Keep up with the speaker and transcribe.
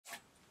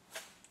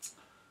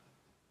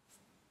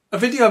A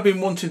video I've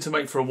been wanting to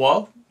make for a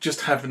while,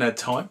 just haven't had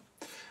time.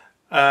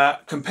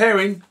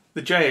 Comparing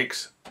the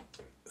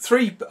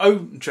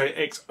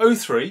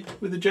JX-03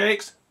 with the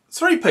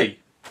JX-3P.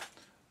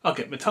 I'll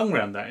get my tongue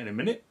around that in a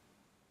minute.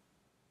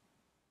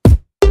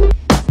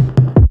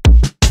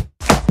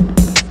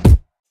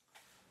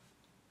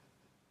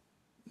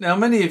 Now,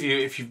 many of you,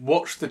 if you've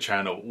watched the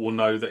channel, will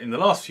know that in the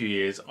last few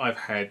years I've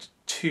had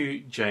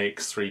two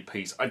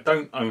JX-3Ps. I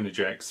don't own a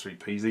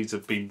JX-3Ps. These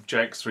have been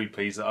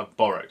JX-3Ps that I've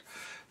borrowed.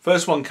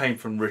 First one came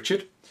from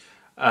Richard,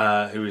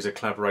 who is a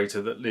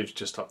collaborator that lives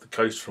just up the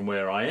coast from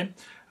where I am.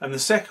 And the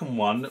second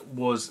one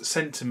was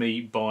sent to me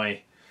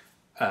by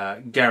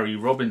Gary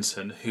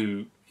Robinson,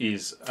 who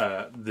is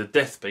the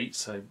Death Beat,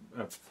 so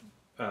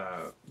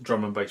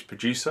drum and bass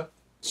producer,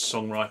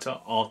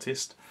 songwriter,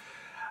 artist,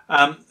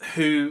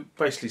 who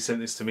basically sent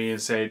this to me and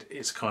said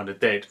it's kind of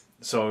dead.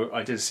 So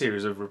I did a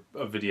series of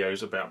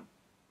videos about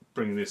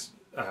bringing this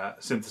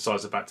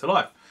synthesizer back to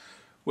life,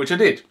 which I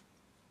did.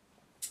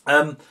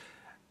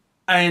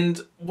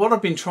 And what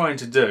I've been trying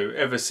to do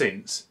ever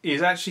since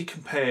is actually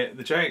compare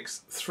the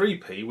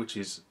JX-3P, which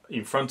is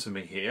in front of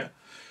me here,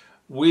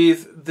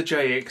 with the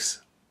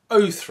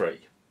JX-03,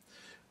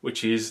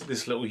 which is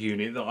this little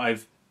unit that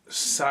I've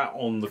sat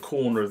on the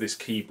corner of this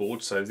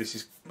keyboard. So this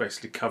is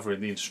basically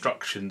covering the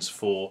instructions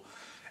for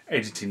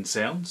editing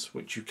sounds,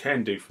 which you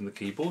can do from the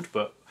keyboard,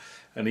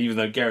 and even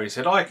though Gary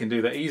said I can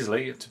do that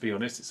easily, to be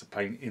honest, it's a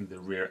pain in the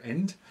rear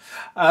end.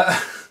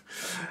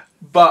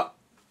 But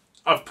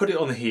I've put it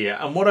on here,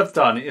 and what I've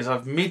done is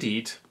I've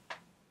MIDI'd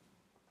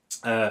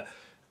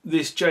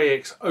this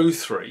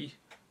JX-03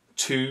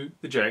 to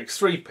the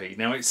JX-3P.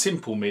 Now it's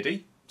simple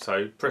MIDI,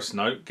 so press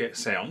note, get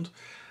sound.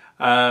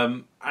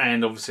 And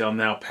obviously I'm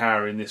now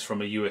powering this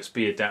from a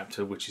USB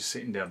adapter, which is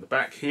sitting down the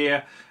back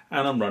here,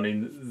 and I'm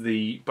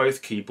running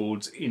both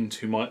keyboards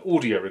into my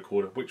audio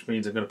recorder, which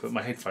means I'm going to put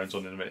my headphones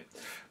on in a minute.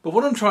 But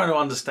what I'm trying to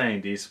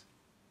understand is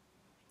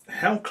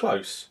how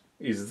close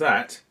is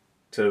that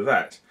to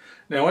that?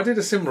 Now, I did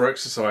a similar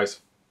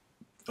exercise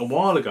a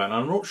while ago, and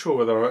I'm not sure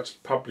whether I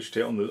actually published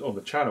it on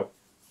the channel.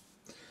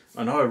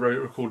 I know I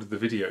recorded the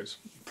videos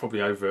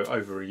probably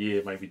over a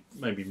year,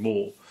 maybe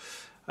more,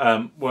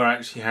 where I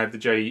actually had the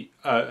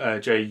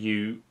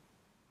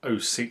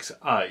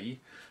JU-06A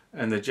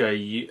and the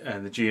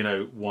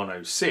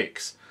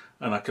GNO-106,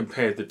 and I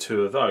compared the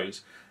two of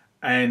those.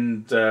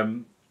 And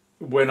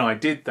when I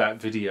did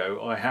that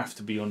video, I have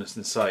to be honest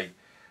and say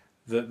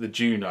that the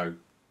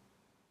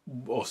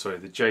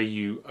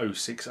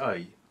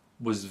JU-06A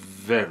was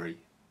very,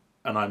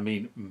 and I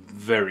mean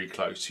very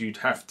close. You'd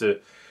have to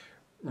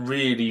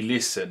really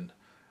listen.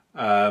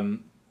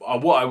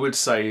 What I would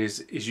say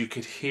is you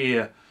could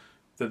hear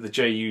that the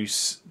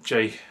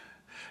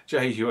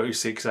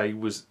JU-06A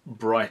was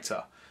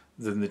brighter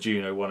than the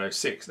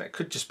GNO-106. That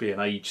could just be an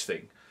age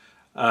thing,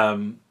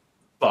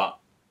 but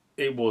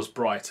it was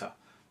brighter.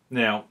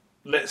 Now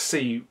let's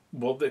see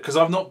what, because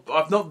I've not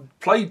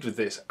played with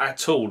this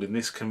at all in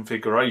this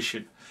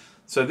configuration.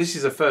 So this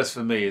is a first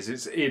for me,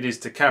 it is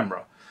to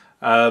camera.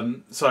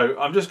 So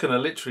I'm just going to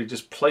literally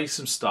just play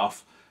some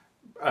stuff,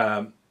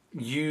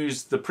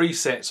 use the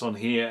presets on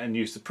here and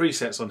use the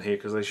presets on here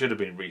because they should have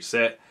been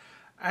reset,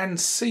 and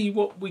see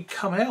what we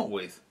come out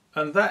with.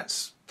 And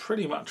that's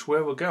pretty much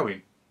where we're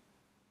going.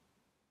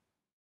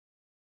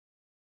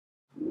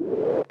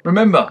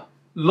 Remember,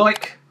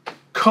 like,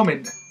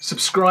 comment,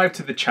 subscribe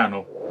to the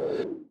channel.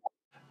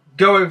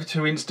 Go over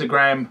to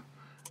Instagram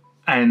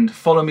and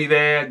follow me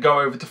there. Go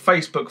over to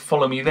Facebook,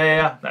 follow me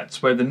there.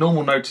 That's where the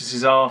normal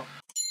notices are.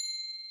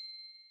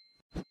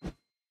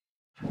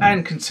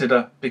 And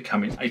consider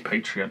becoming a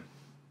Patreon.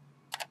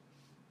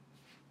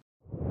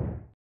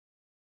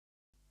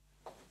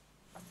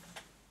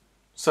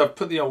 So I've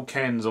put the old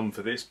cans on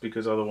for this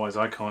because otherwise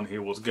I can't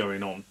hear what's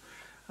going on.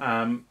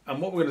 And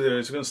what we're going to do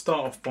is we're going to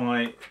start off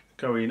by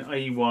going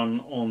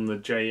A1 on the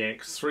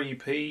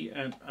JX-3P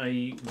and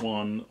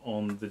A1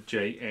 on the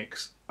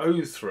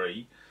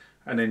JX-03,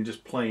 and then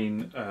just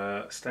playing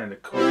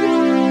standard chords.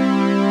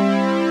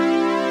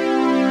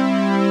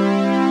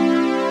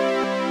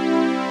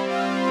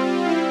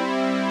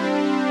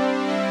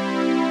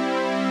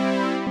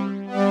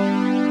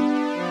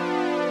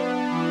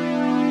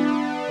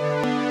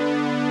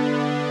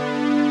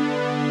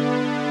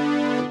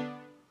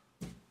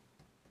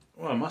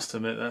 I must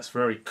admit that's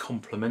very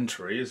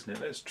complimentary, isn't it?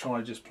 Let's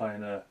try just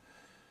playing a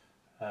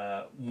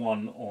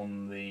one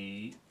on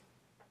the.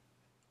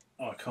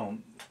 I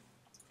can't. I'm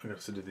going to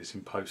have to do this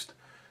in post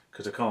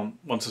because I can't.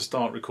 Once I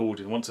start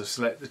recording, once I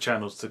select the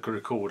channels to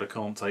record, I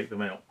can't take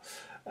them out.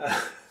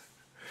 I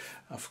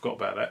forgot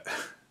about that.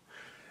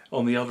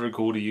 On the other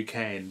recorder you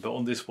can, but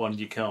on this one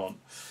you can't.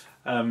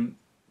 How can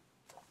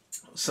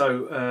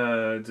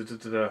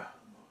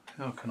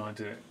I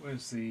do it?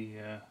 Where's the?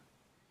 Yeah.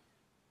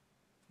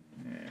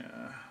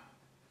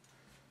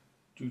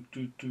 Do.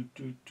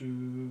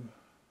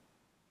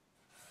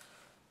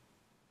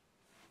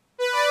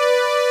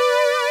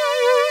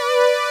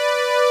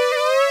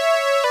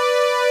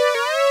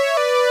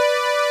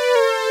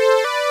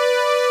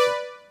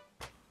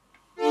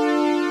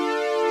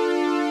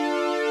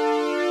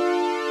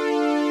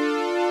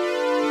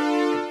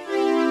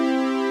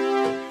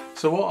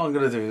 So what I'm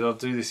going to do is I'll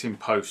do this in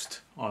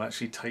post. I'll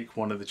actually take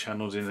one of the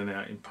channels in and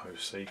out in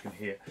post so you can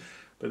hear.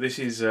 But this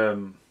is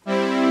both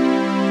running.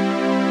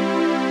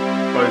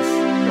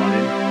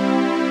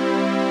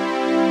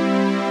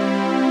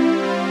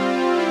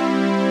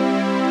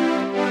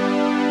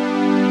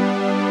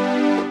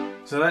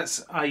 So that's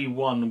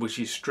A1, which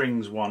is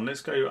strings 1.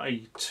 Let's go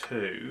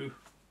A2.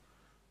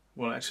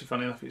 Well, actually,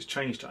 funny enough, it's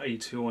changed to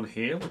A2 on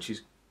here, which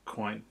is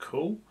quite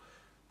cool.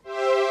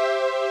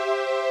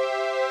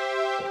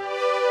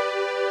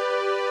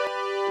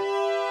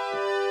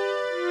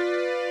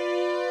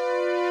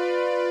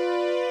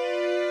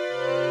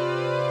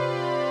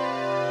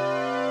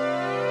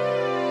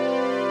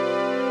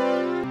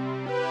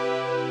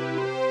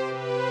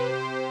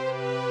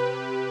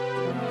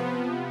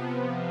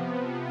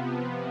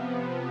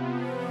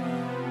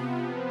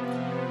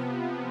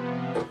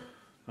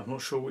 I'm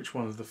not sure which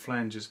one of the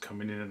flanges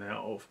coming in and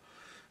out of,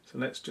 so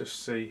let's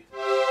just see.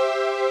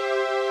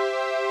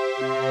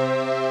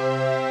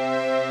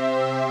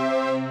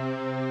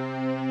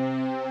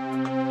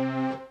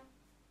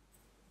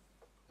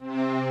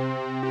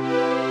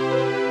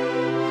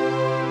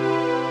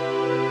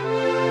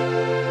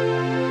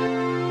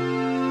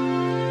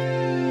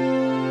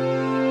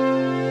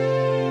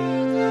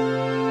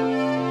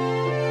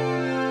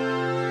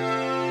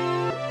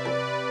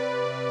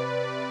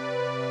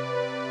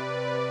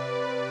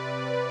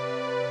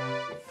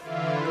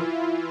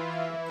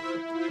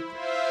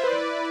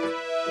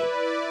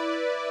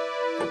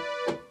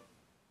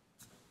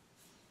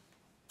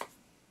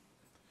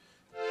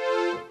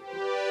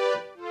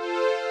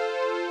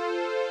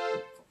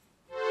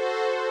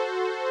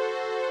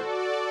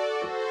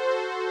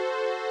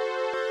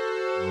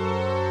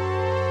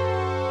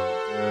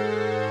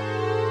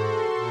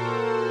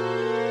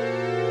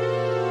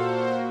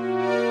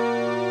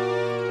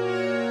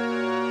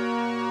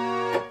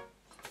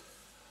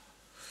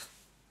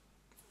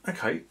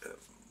 Okay,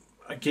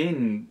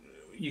 again,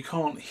 you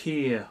can't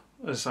hear,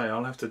 as I say,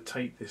 I'll have to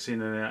take this in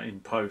and out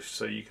in post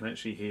so you can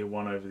actually hear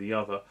one over the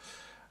other.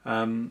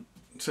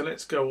 So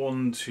let's go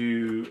on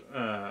to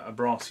a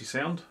brassy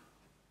sound.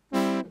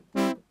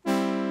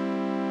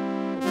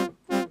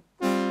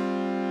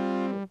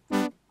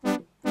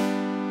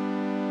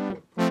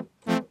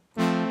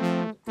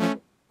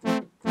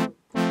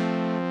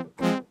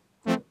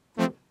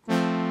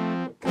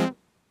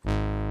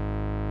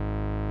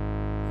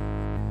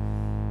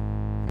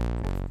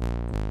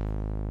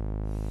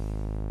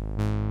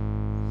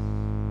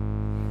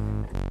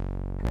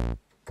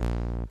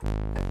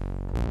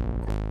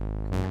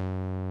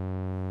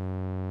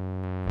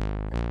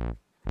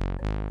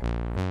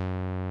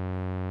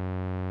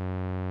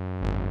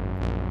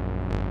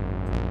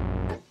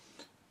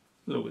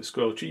 A little bit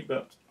squelchy,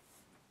 but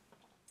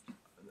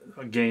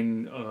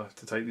again, I'll have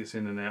to take this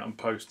in and out and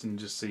post and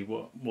just see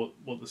what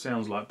the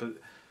sound's like. But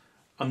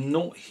I'm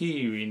not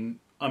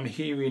hearing, I'm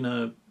hearing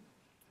a,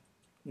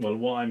 well,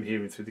 what I'm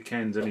hearing through the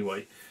cans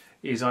anyway,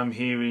 is I'm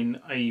hearing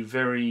a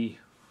very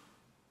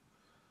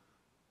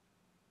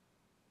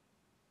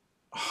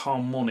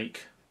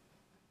harmonic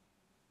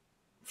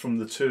from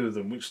the two of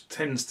them, which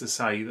tends to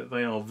say that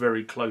they are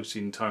very close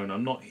in tone.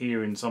 I'm not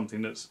hearing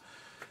something that's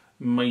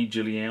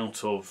majorly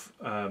out of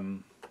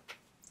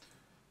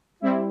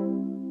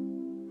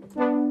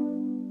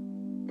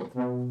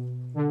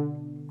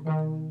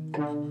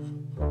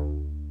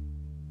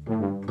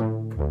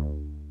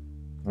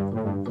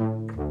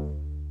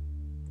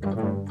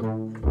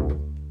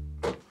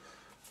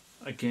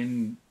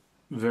again,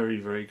 very,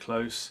 very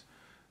close.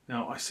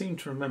 Now, I seem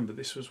to remember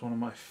this was one of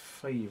my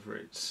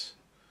favourites.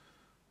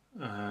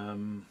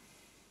 So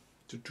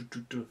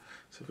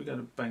if we go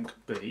to bank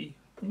B,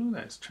 oh, look at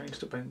that, it's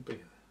changed to bank B.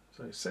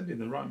 So it's sending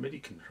the right MIDI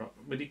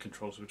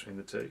controls between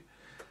the two.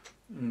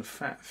 And the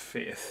fat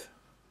fifth.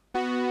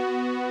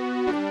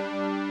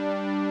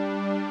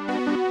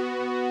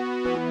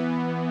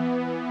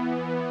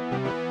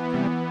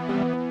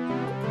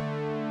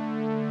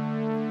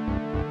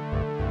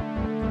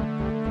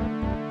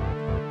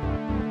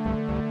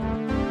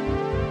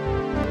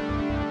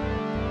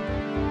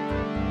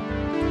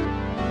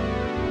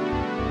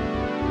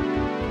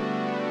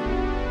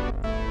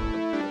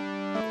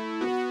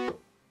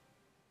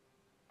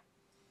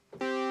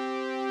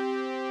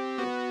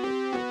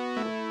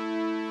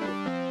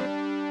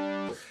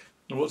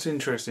 And what's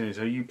interesting is,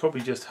 so you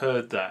probably just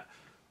heard that,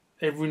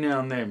 every now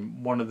and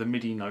then one of the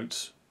MIDI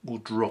notes will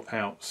drop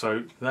out,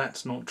 so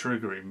that's not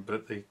triggering,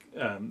 but the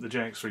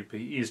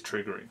JX-3P is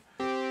triggering.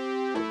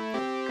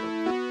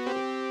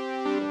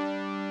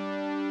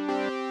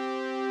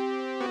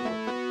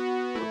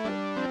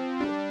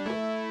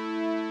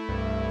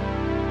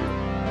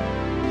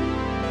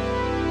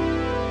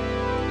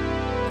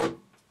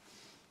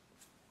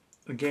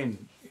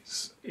 Again,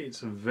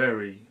 it's a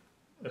very,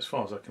 as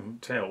far as I can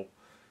tell,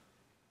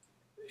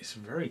 it's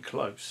very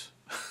close.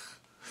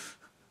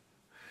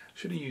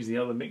 Should have used the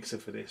other mixer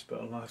for this,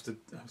 but I'll have to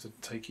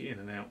take it in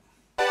and out.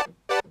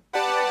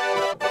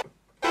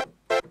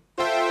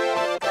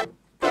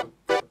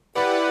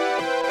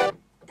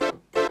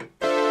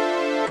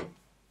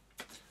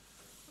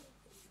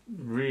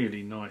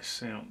 nice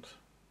sound.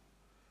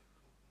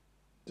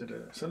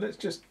 So let's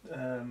just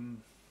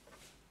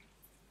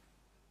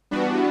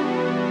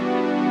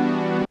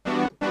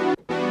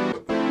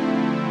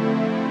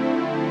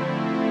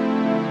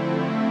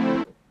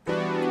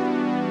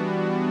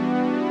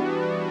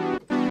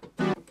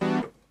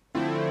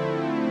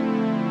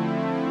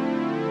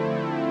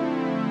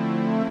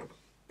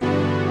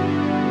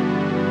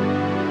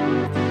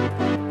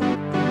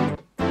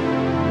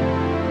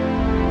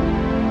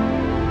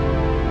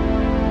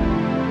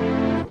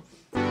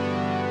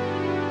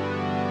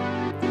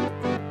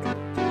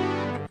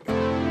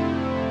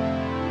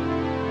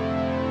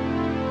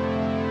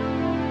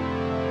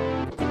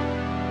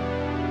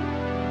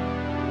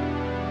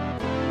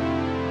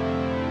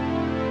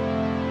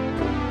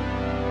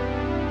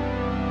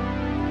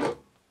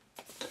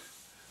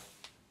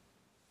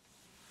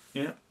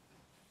yeah,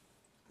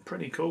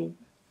 pretty cool.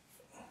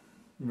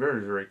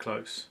 Very, very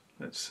close.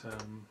 Let's go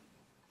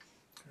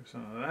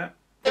something like that.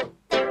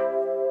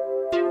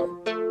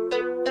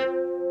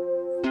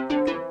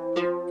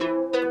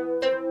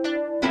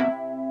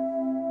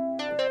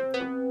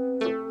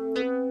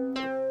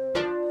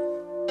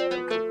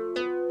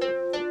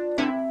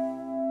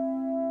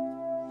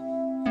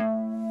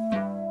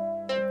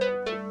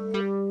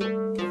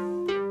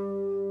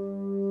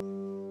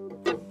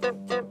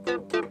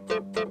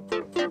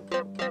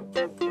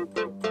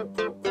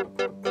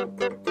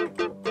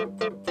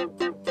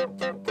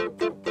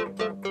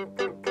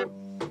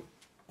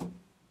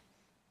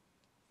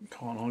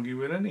 Can't argue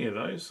with any of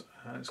those.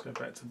 Let's go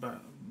back to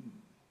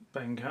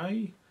Bank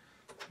A.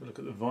 Look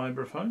at the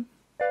vibraphone.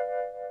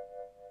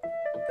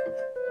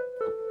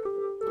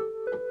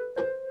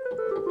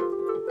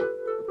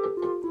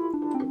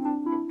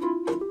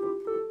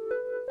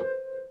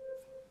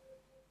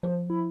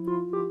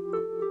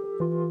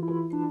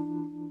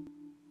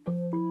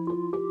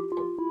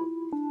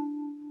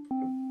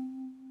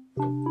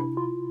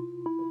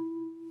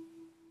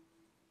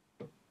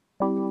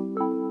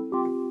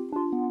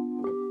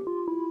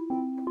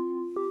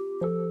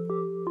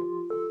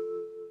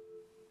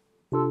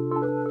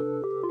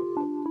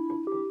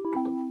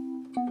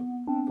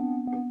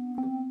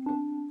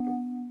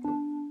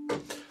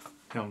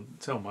 I can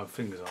tell my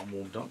fingers aren't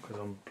warmed up because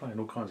I'm playing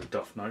all kinds of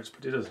duff notes,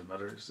 but it doesn't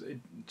matter. It's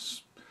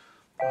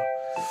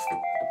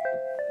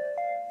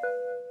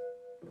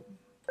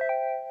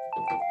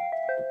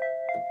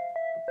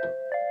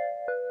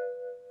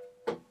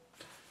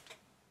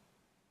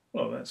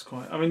well, that's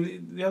quite. I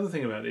mean, the other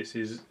thing about this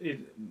is the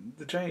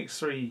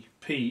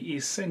JX-3P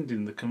is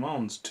sending the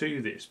commands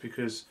to this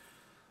because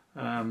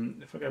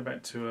if I go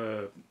back to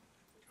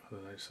I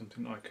don't know,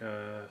 something like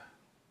let's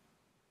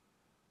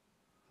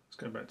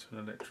go back to an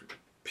electric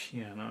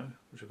piano,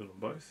 which I've got on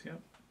both, yep.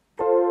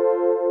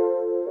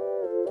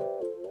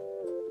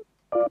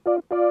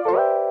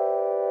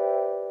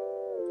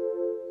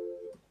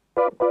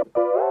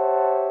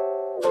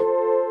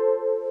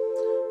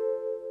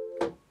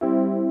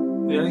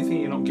 The only thing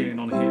you're not getting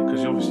on here,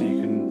 because obviously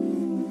you can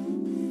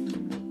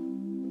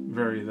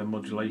vary the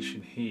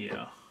modulation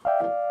here,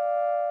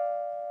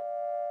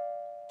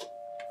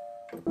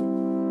 but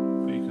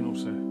you can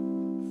also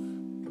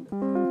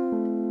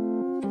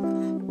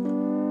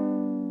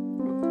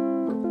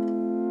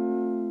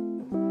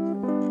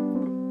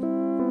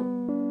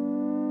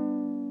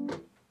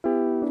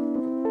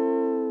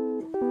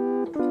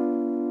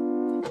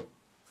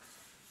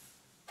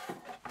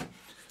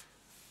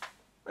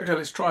okay,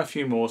 let's try a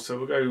few more. So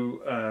we'll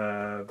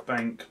go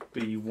bank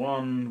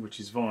B1, which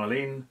is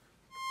violin.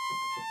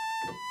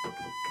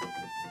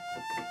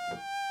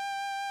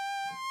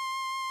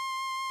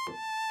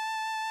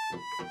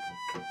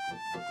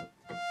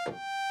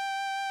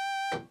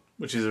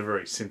 Which is a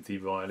very synthy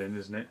violin,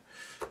 isn't it?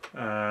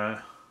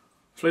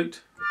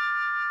 Flute.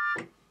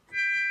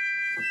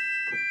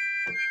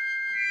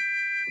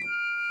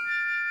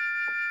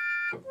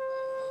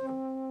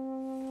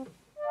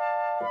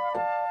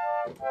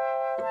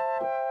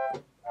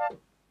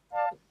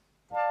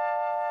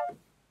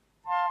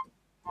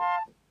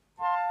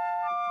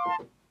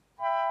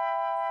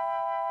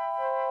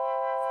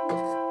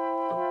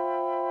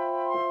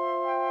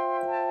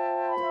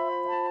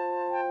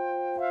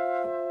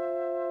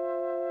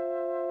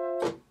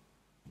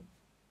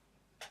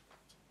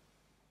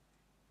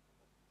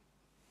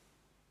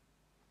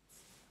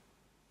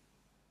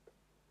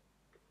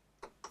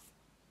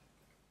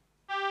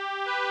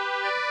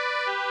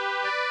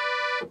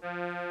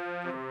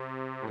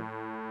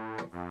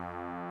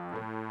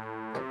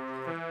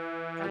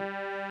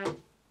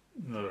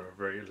 Another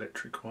very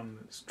electric one.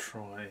 Let's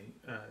try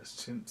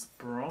synth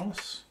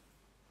brass.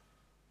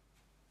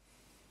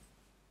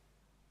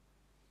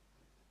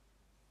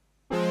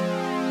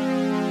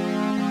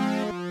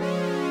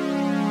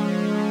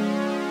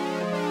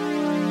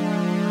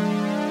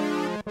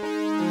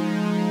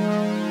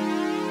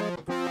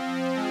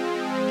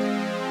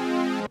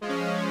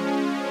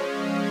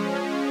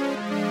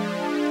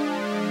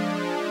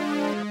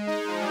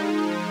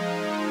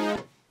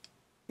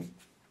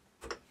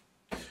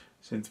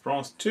 Synth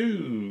brass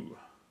 2.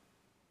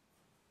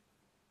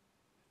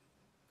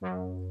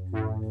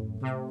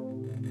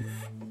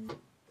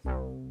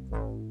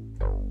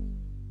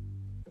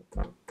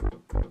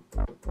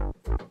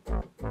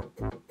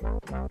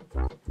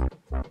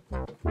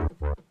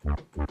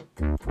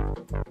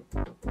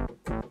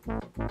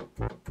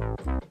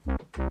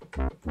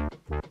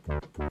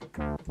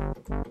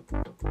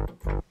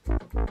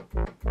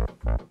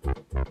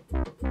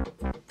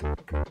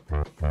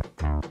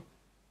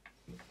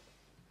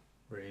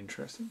 Very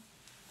interesting.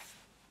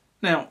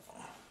 Now,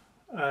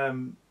 what I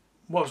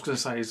was going to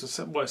say is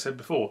what I said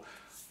before.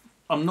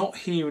 I'm not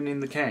hearing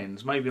in the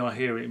cans. Maybe I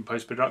hear it in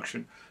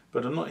post-production,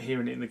 but I'm not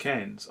hearing it in the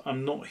cans.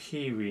 I'm not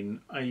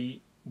hearing a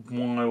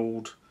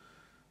wild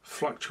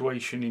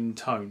fluctuation in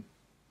tone.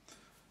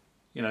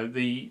 You know,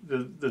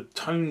 the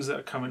tones that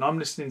are coming. I'm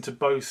listening to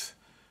both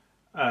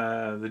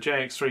the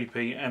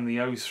JX-3P and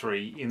the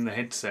 03 in the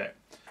headset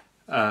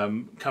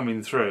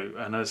coming through,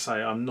 and as I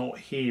say, I'm not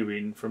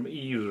hearing from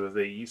either of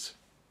these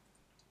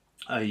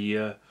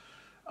a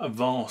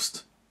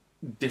vast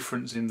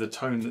difference in the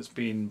tone that's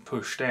being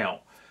pushed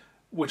out,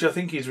 which I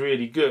think is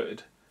really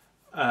good.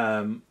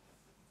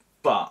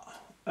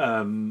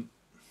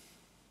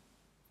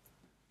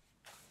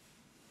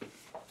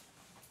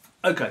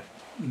 Okay,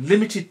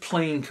 limited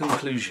playing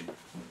conclusion.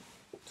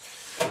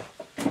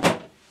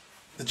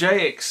 The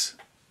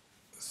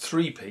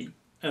JX-3P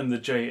and the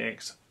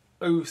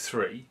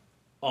JX-03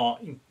 are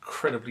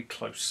incredibly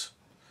close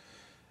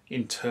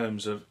in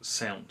terms of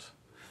sound.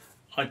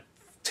 I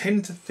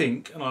tend to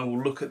think, and I will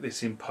look at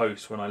this in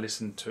post when I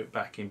listen to it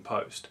back in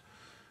post,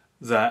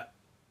 that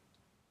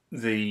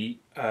the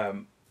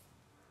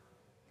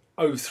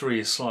 03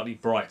 is slightly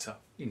brighter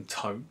in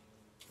tone.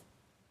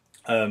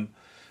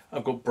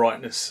 I've got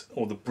brightness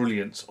or the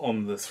brilliance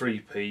on the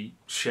 3P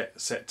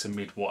set to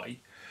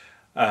midway,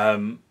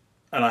 and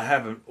I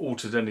haven't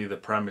altered any of the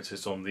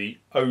parameters on the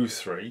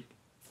 03,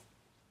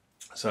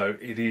 so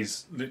it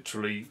is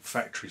literally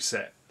factory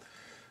set.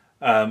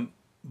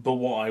 But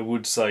what I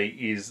would say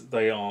is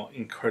they are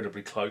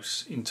incredibly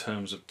close in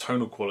terms of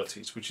tonal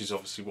qualities, which is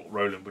obviously what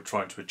Roland were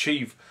trying to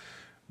achieve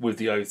with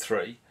the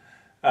 03.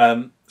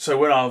 So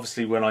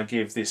when I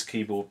give this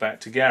keyboard back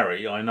to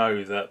Gary, I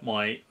know that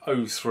my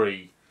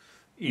 03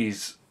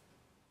 is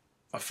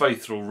a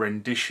faithful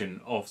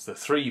rendition of the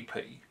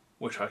 3P,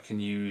 which I can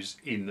use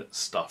in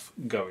stuff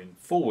going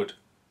forward.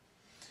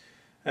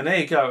 And there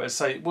you go.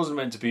 As I say, it wasn't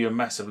meant to be a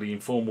massively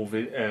formal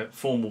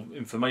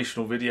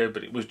informational video,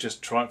 but it was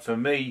just for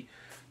me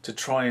to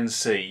try and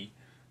see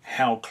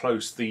how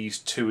close these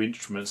two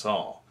instruments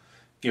are,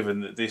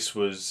 given that this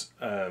was,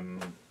 well,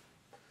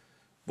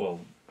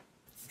 I'm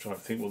trying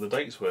to think what the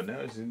dates were now.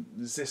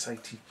 Is this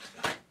 80?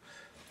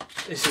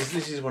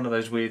 This is one of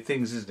those weird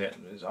things, isn't it?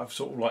 I've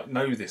sort of like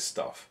know this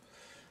stuff,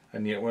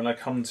 and yet when I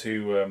come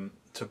to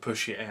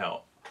push it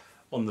out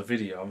on the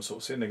video, I'm sort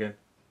of sitting there going,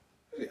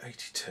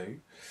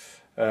 82,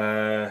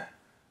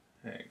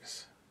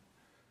 X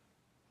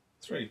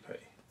 3P.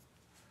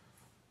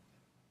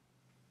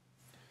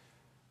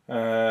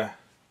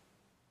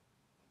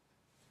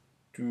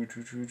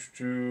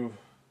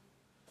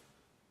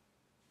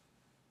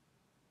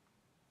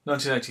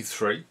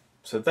 1983.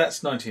 So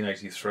that's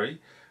 1983.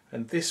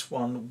 And this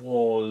one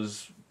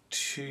was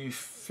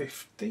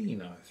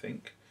 215, I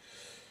think.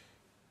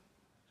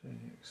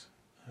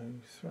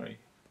 JX-03.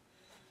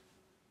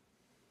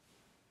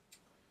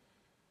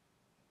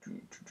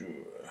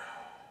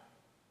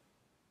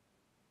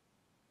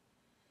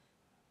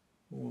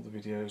 All the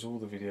videos.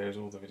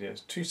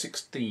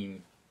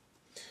 216.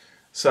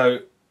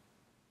 So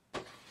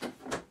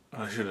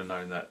I should have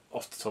known that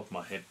off the top of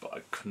my head, but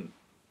I couldn't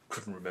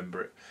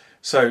remember it.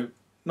 So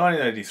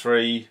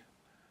 1983.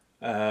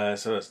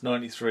 So that's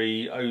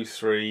 93,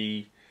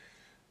 03,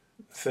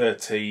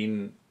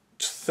 13,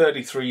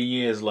 33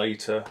 years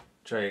later,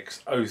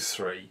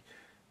 JX-03,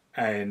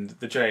 and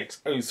the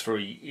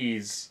JX-03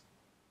 is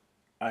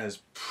as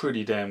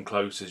pretty damn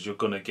close as you're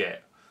going to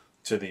get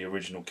to the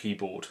original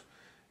keyboard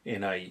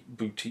in a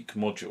boutique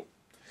module.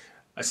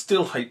 I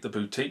still hate the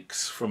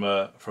boutiques from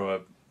the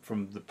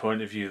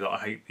point of view that I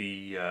hate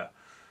the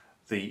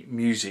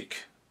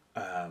music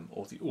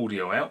or the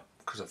audio out,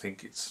 because I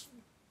think it's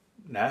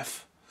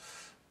naff.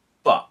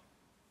 But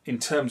in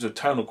terms of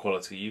tonal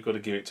quality, you've got to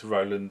give it to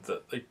Roland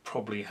that they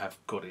probably have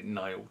got it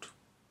nailed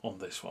on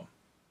this one.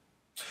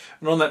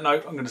 And on that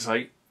note, I'm going to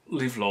say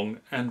live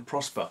long and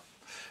prosper.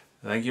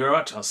 Thank you very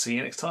much. I'll see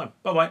you next time.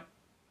 Bye bye.